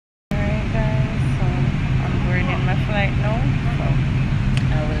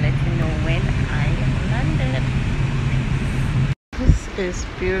is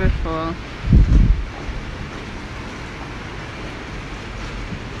beautiful.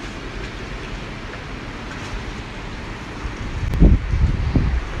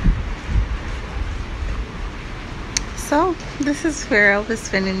 So this is where I'll be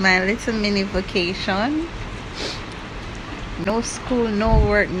spending my little mini vacation. No school, no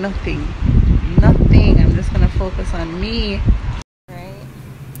work, nothing. I'm just gonna focus on me. Right.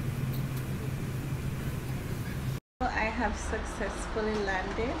 So I have successfully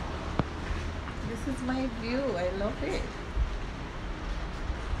landed. This is my view. I love it.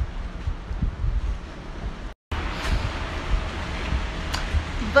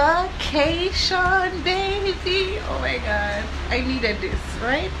 Vacation, baby. Oh my god, I needed this,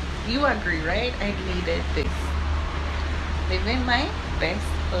 right? You agree, right? I needed this. Living my best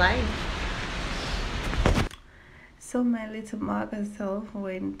life. So my little Marga self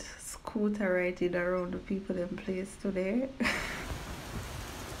went scooter riding around the people in place today.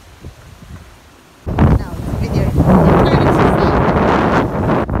 Now video.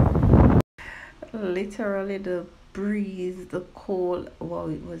 Literally the breeze, the cold. Wow,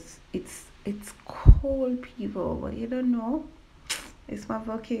 it's cold, people, but you don't know. It's my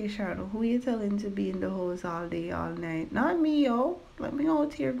vacation. Who you telling to be in the house all day, all night? Not me, yo. Let me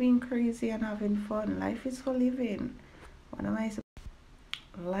out here being crazy and having fun. Life is for living. What am I supposed?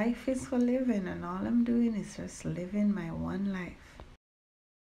 Life is for living, and all I'm doing is just living my one life.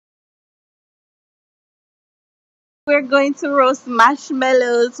 We're going to roast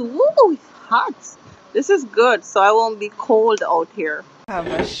marshmallows. Woo, it's hot. This is good, so I won't be cold out here. Have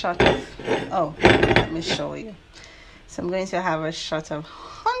a shot of, oh, let me show you. So I'm going to have a shot of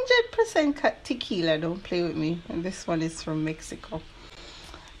 100% tequila. Don't play with me. And this one is from Mexico.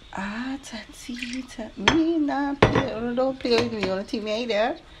 Ah, tatita, me not play. Don't play with me. Only thing me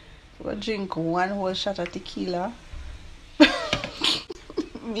there. We'll drink one whole shot of tequila.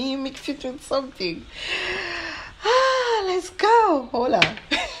 Me mix it with something. Ah, let's go. Hold on.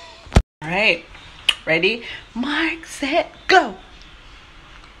 All right, ready? Mark, set, go.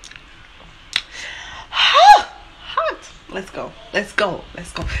 Hot. Let's go. Let's go.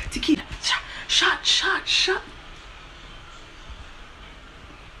 Let's go. Tequila. Shot, shot, shot.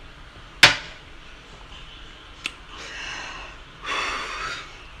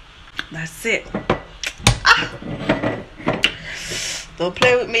 That's it. Ah. Don't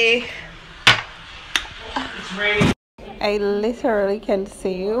play with me. It's ready. I literally can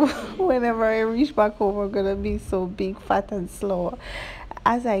see you. Whenever I reach back home, I'm gonna be so big, fat, and slow.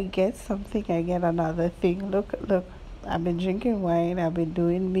 As I get something, I get another thing. Look. I've been drinking wine. I've been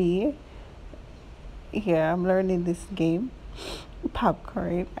doing me. Yeah, I'm learning this game.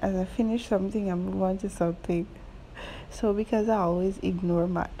 Popcorn. As I finish something, I move on to something. So because I always ignore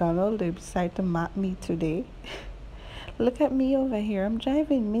McDonald's, they decide to map me today. Look at me over here. I'm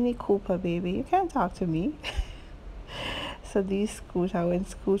driving Mini Cooper, baby. You can't talk to me. So these scooter, went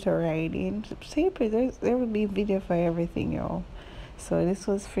scooter riding. See, there will be video for everything, y'all. So this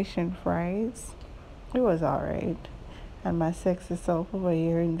was fish and fries. It was alright. And my sexy self over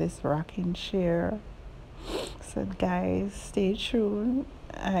here in this rocking chair. So guys, stay tuned.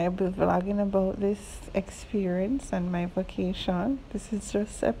 I'll be vlogging about this experience and my vacation. This is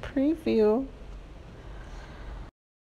just a preview.